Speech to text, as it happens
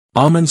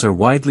Almonds are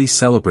widely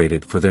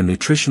celebrated for their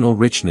nutritional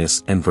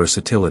richness and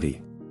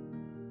versatility.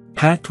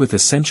 Packed with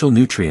essential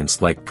nutrients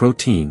like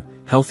protein,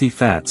 healthy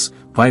fats,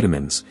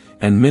 vitamins,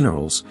 and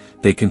minerals,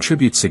 they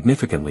contribute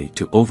significantly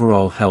to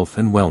overall health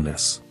and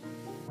wellness.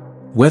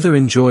 Whether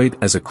enjoyed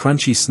as a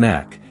crunchy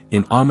snack,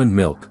 in almond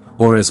milk,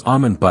 or as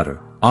almond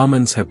butter,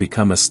 almonds have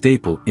become a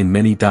staple in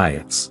many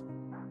diets.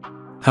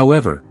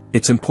 However,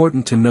 it's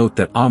important to note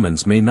that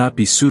almonds may not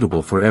be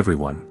suitable for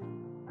everyone.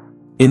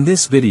 In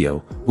this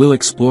video, we'll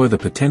explore the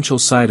potential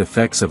side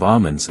effects of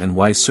almonds and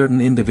why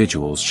certain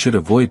individuals should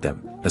avoid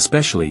them,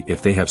 especially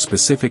if they have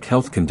specific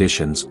health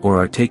conditions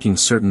or are taking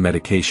certain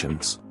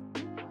medications.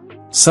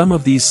 Some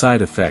of these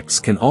side effects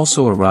can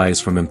also arise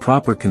from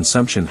improper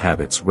consumption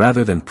habits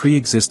rather than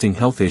pre-existing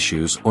health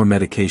issues or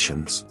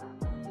medications.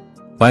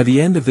 By the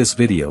end of this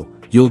video,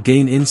 you'll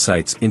gain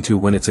insights into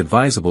when it's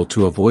advisable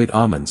to avoid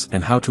almonds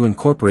and how to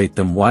incorporate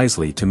them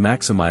wisely to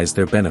maximize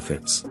their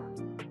benefits.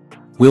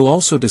 We'll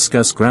also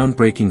discuss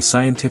groundbreaking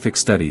scientific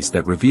studies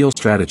that reveal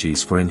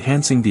strategies for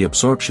enhancing the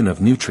absorption of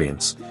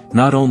nutrients,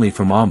 not only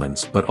from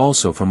almonds but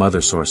also from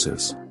other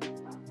sources.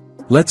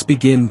 Let's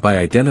begin by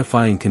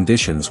identifying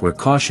conditions where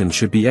caution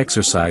should be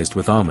exercised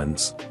with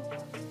almonds.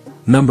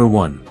 Number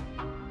 1.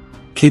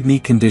 Kidney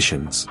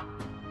conditions.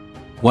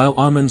 While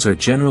almonds are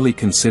generally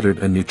considered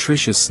a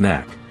nutritious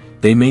snack,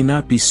 they may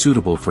not be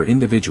suitable for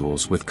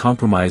individuals with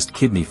compromised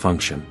kidney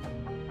function.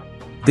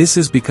 This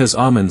is because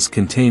almonds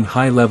contain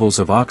high levels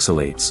of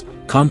oxalates,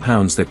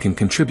 compounds that can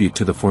contribute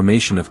to the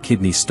formation of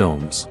kidney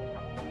stones.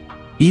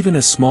 Even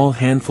a small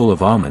handful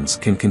of almonds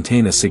can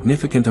contain a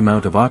significant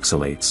amount of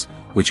oxalates,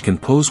 which can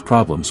pose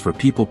problems for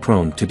people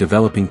prone to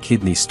developing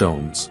kidney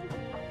stones.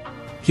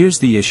 Here's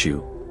the issue: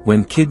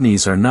 when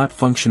kidneys are not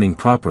functioning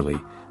properly,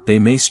 they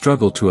may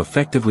struggle to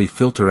effectively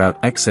filter out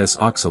excess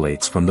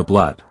oxalates from the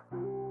blood.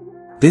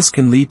 This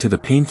can lead to the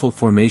painful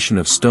formation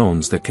of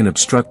stones that can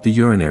obstruct the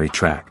urinary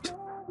tract.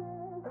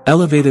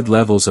 Elevated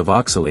levels of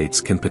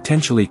oxalates can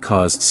potentially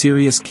cause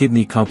serious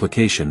kidney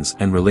complications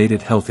and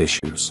related health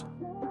issues.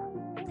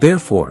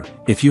 Therefore,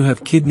 if you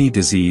have kidney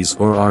disease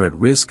or are at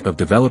risk of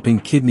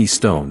developing kidney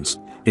stones,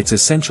 it's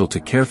essential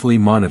to carefully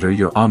monitor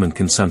your almond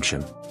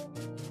consumption.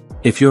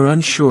 If you're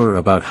unsure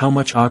about how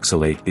much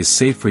oxalate is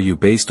safe for you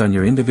based on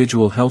your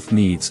individual health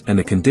needs and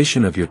the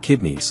condition of your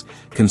kidneys,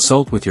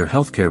 consult with your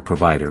healthcare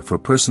provider for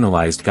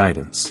personalized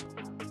guidance.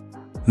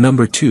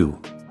 Number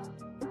 2.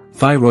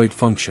 Thyroid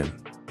function.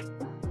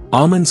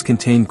 Almonds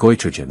contain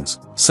goitrogens,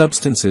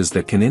 substances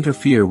that can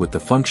interfere with the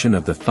function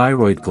of the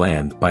thyroid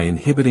gland by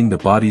inhibiting the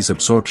body's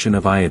absorption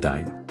of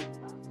iodine.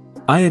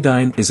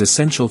 Iodine is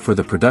essential for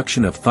the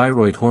production of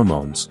thyroid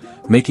hormones,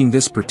 making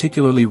this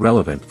particularly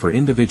relevant for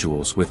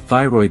individuals with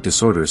thyroid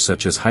disorders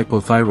such as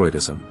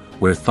hypothyroidism,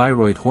 where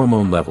thyroid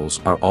hormone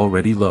levels are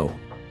already low.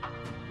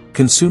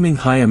 Consuming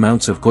high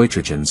amounts of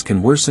goitrogens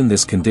can worsen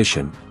this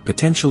condition,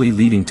 potentially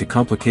leading to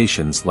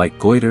complications like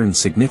goiter and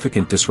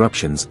significant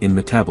disruptions in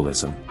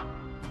metabolism.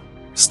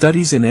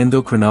 Studies in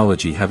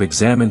endocrinology have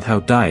examined how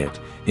diet,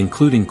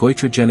 including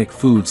goitrogenic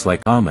foods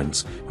like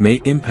almonds,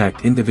 may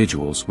impact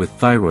individuals with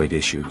thyroid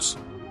issues.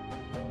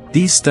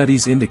 These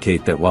studies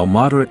indicate that while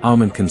moderate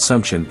almond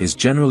consumption is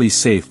generally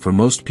safe for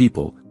most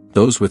people,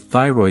 those with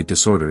thyroid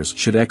disorders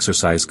should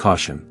exercise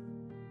caution.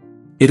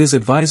 It is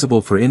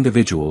advisable for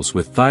individuals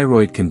with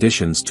thyroid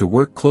conditions to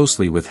work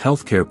closely with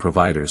healthcare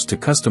providers to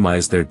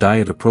customize their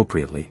diet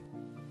appropriately.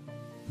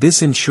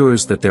 This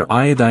ensures that their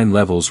iodine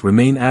levels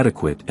remain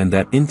adequate and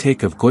that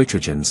intake of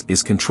goitrogens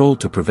is controlled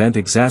to prevent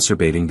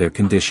exacerbating their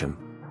condition.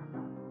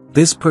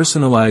 This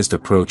personalized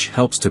approach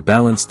helps to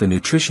balance the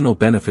nutritional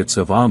benefits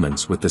of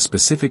almonds with the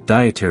specific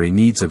dietary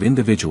needs of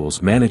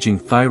individuals managing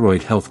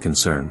thyroid health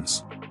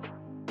concerns.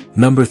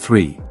 Number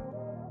 3.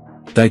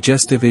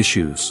 Digestive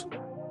issues.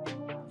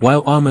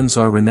 While almonds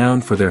are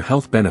renowned for their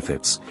health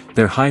benefits,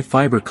 their high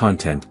fiber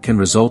content can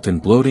result in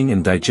bloating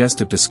and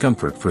digestive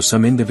discomfort for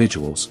some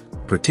individuals,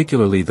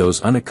 particularly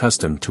those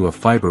unaccustomed to a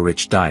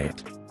fiber-rich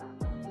diet.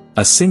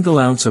 A single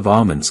ounce of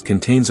almonds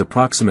contains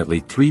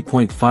approximately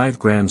 3.5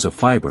 grams of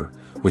fiber,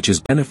 which is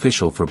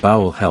beneficial for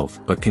bowel health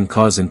but can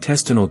cause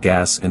intestinal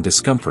gas and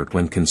discomfort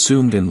when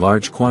consumed in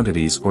large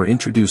quantities or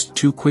introduced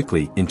too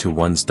quickly into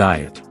one's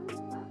diet.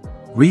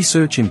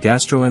 Research in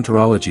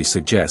gastroenterology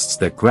suggests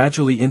that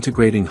gradually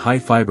integrating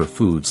high-fiber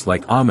foods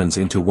like almonds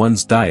into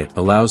one's diet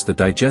allows the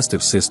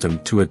digestive system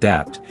to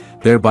adapt,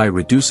 thereby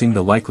reducing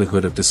the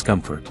likelihood of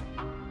discomfort.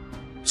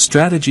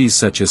 Strategies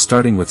such as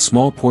starting with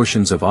small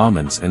portions of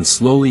almonds and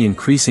slowly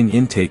increasing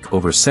intake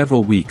over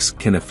several weeks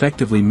can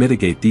effectively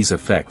mitigate these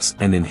effects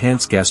and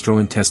enhance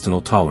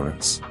gastrointestinal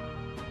tolerance.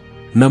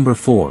 Number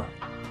 4.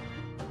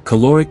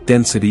 Caloric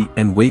density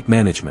and weight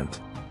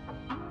management.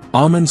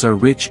 Almonds are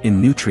rich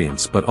in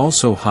nutrients but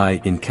also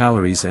high in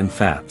calories and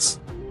fats.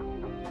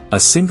 A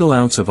single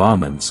ounce of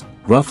almonds,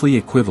 roughly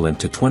equivalent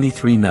to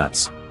 23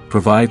 nuts,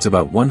 provides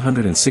about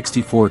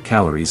 164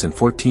 calories and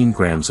 14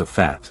 grams of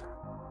fat.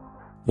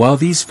 While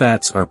these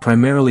fats are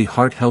primarily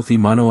heart-healthy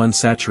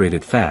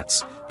monounsaturated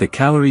fats, the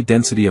calorie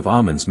density of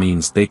almonds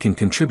means they can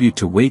contribute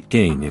to weight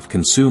gain if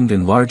consumed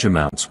in large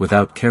amounts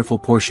without careful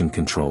portion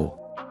control.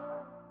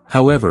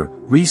 However,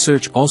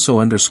 research also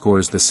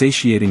underscores the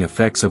satiating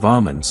effects of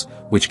almonds,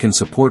 which can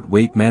support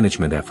weight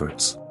management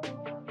efforts.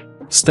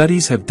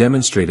 Studies have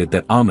demonstrated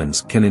that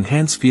almonds can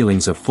enhance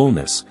feelings of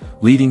fullness,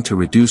 leading to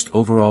reduced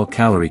overall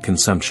calorie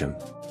consumption.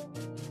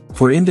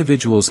 For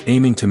individuals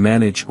aiming to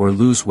manage or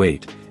lose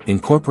weight,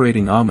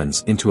 incorporating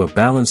almonds into a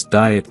balanced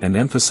diet and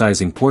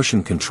emphasizing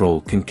portion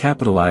control can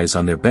capitalize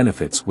on their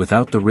benefits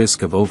without the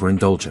risk of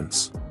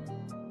overindulgence.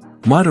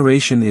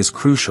 Moderation is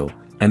crucial,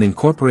 and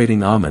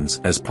incorporating almonds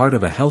as part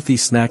of a healthy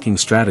snacking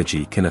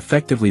strategy can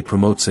effectively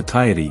promote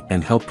satiety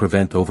and help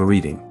prevent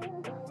overeating.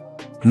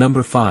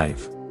 Number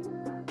 5.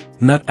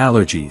 Nut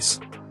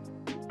allergies.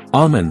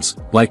 Almonds,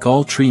 like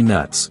all tree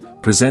nuts,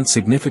 present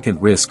significant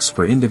risks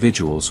for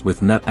individuals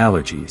with nut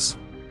allergies.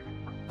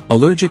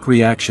 Allergic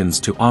reactions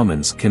to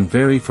almonds can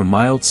vary from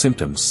mild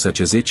symptoms such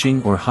as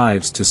itching or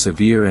hives to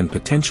severe and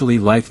potentially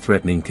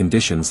life-threatening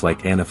conditions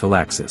like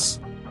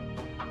anaphylaxis.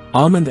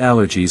 Almond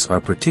allergies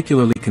are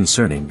particularly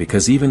concerning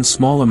because even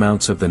small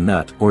amounts of the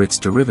nut or its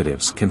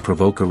derivatives can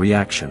provoke a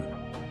reaction.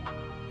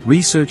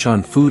 Research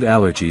on food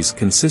allergies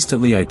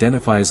consistently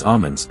identifies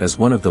almonds as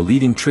one of the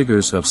leading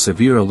triggers of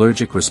severe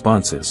allergic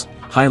responses,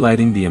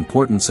 highlighting the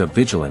importance of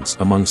vigilance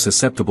among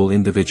susceptible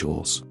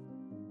individuals.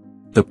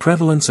 The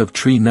prevalence of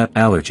tree nut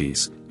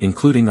allergies,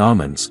 including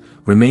almonds,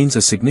 remains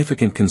a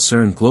significant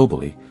concern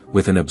globally,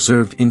 with an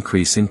observed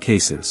increase in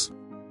cases.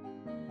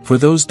 For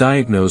those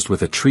diagnosed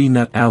with a tree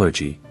nut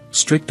allergy,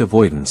 strict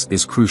avoidance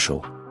is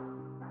crucial.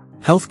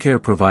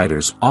 Healthcare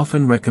providers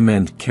often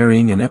recommend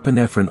carrying an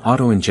epinephrine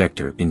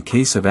auto-injector in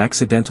case of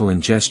accidental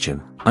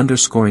ingestion,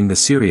 underscoring the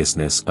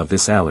seriousness of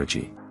this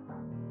allergy.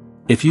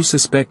 If you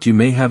suspect you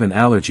may have an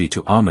allergy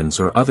to almonds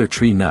or other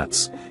tree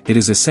nuts, it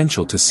is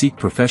essential to seek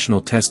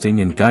professional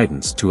testing and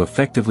guidance to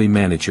effectively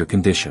manage your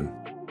condition.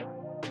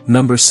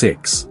 Number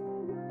 6.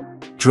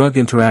 Drug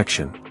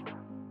interaction.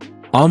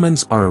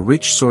 Almonds are a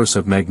rich source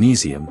of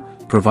magnesium,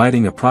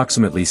 providing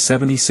approximately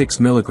 76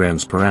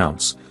 mg per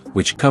ounce,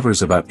 which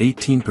covers about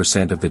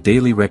 18% of the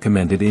daily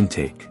recommended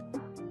intake.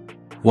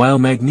 While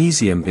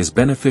magnesium is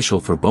beneficial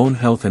for bone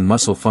health and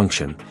muscle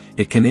function,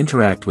 it can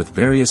interact with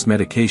various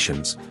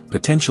medications,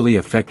 potentially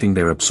affecting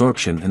their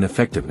absorption and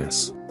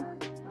effectiveness.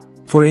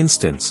 For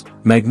instance,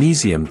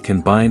 magnesium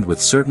can bind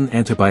with certain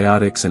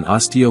antibiotics and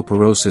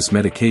osteoporosis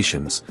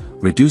medications,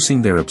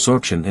 reducing their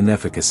absorption and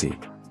efficacy.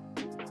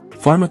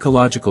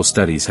 Pharmacological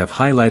studies have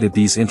highlighted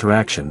these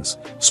interactions,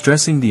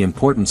 stressing the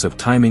importance of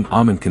timing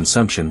almond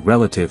consumption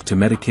relative to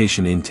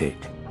medication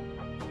intake.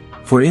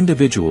 For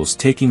individuals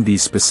taking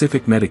these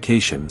specific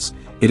medications,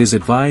 it is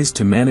advised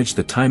to manage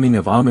the timing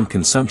of almond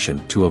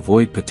consumption to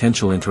avoid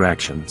potential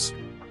interactions.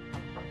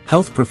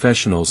 Health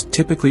professionals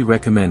typically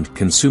recommend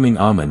consuming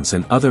almonds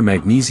and other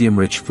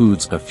magnesium-rich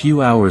foods a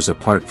few hours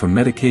apart from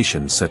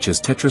medications such as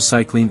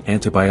tetracycline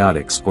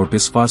antibiotics or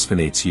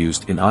bisphosphonates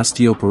used in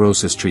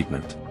osteoporosis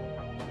treatment.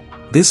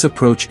 This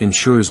approach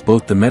ensures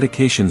both the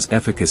medication's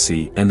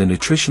efficacy and the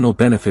nutritional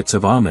benefits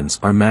of almonds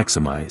are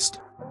maximized.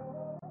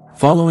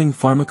 Following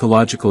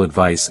pharmacological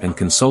advice and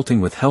consulting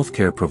with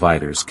healthcare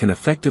providers can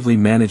effectively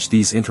manage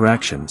these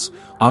interactions,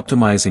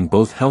 optimizing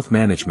both health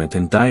management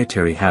and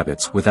dietary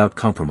habits without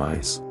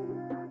compromise.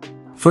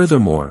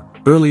 Furthermore,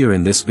 earlier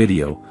in this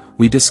video,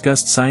 we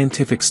discussed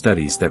scientific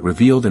studies that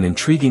revealed an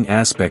intriguing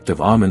aspect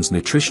of almonds'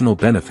 nutritional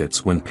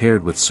benefits when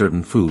paired with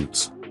certain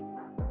foods.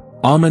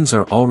 Almonds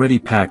are already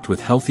packed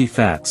with healthy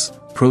fats,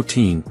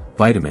 protein,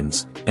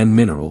 vitamins, and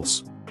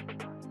minerals.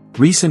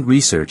 Recent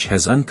research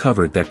has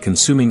uncovered that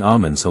consuming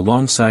almonds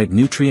alongside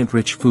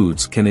nutrient-rich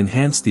foods can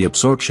enhance the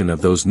absorption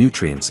of those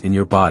nutrients in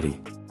your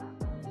body.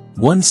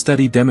 One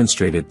study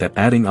demonstrated that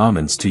adding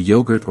almonds to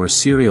yogurt or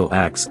cereal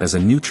acts as a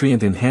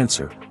nutrient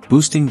enhancer,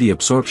 boosting the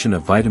absorption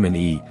of vitamin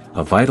E,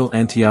 a vital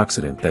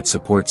antioxidant that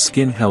supports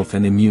skin health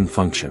and immune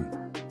function.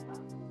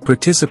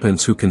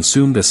 Participants who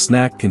consumed a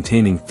snack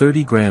containing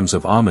 30 grams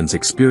of almonds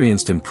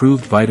experienced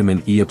improved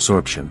vitamin E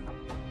absorption.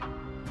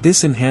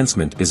 This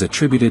enhancement is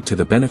attributed to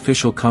the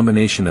beneficial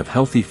combination of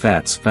healthy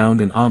fats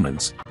found in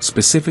almonds,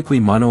 specifically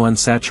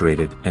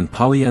monounsaturated and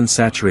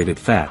polyunsaturated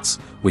fats,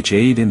 which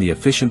aid in the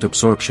efficient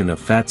absorption of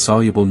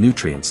fat-soluble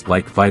nutrients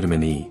like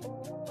vitamin E.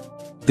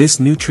 This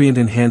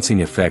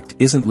nutrient-enhancing effect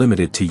isn't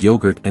limited to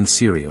yogurt and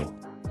cereal.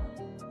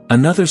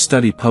 Another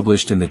study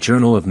published in the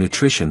Journal of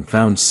Nutrition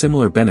found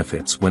similar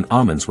benefits when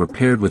almonds were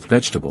paired with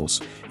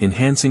vegetables,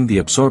 enhancing the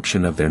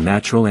absorption of their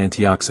natural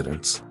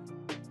antioxidants.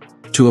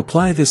 To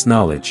apply this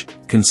knowledge,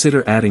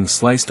 consider adding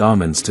sliced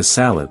almonds to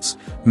salads,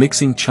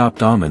 mixing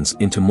chopped almonds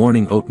into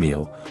morning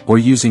oatmeal, or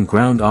using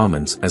ground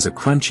almonds as a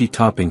crunchy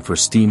topping for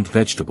steamed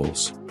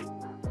vegetables.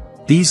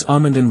 These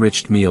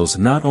almond-enriched meals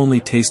not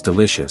only taste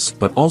delicious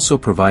but also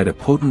provide a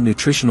potent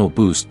nutritional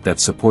boost that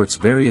supports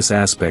various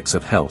aspects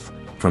of health,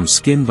 from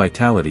skin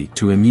vitality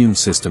to immune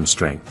system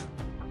strength.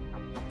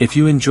 If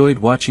you enjoyed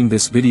watching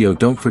this video,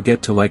 don't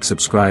forget to like,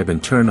 subscribe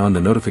and turn on the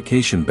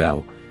notification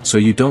bell, so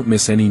you don't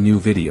miss any new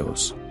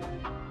videos.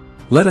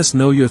 Let us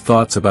know your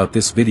thoughts about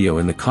this video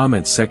in the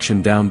comments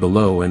section down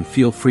below, and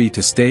feel free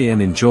to stay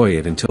and enjoy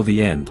it until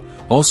the end.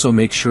 Also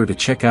make sure to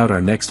check out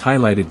our next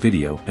highlighted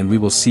video, and we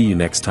will see you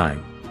next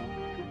time.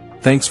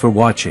 Thanks for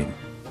watching.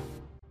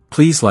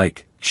 Please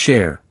like,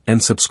 share,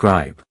 and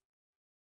subscribe.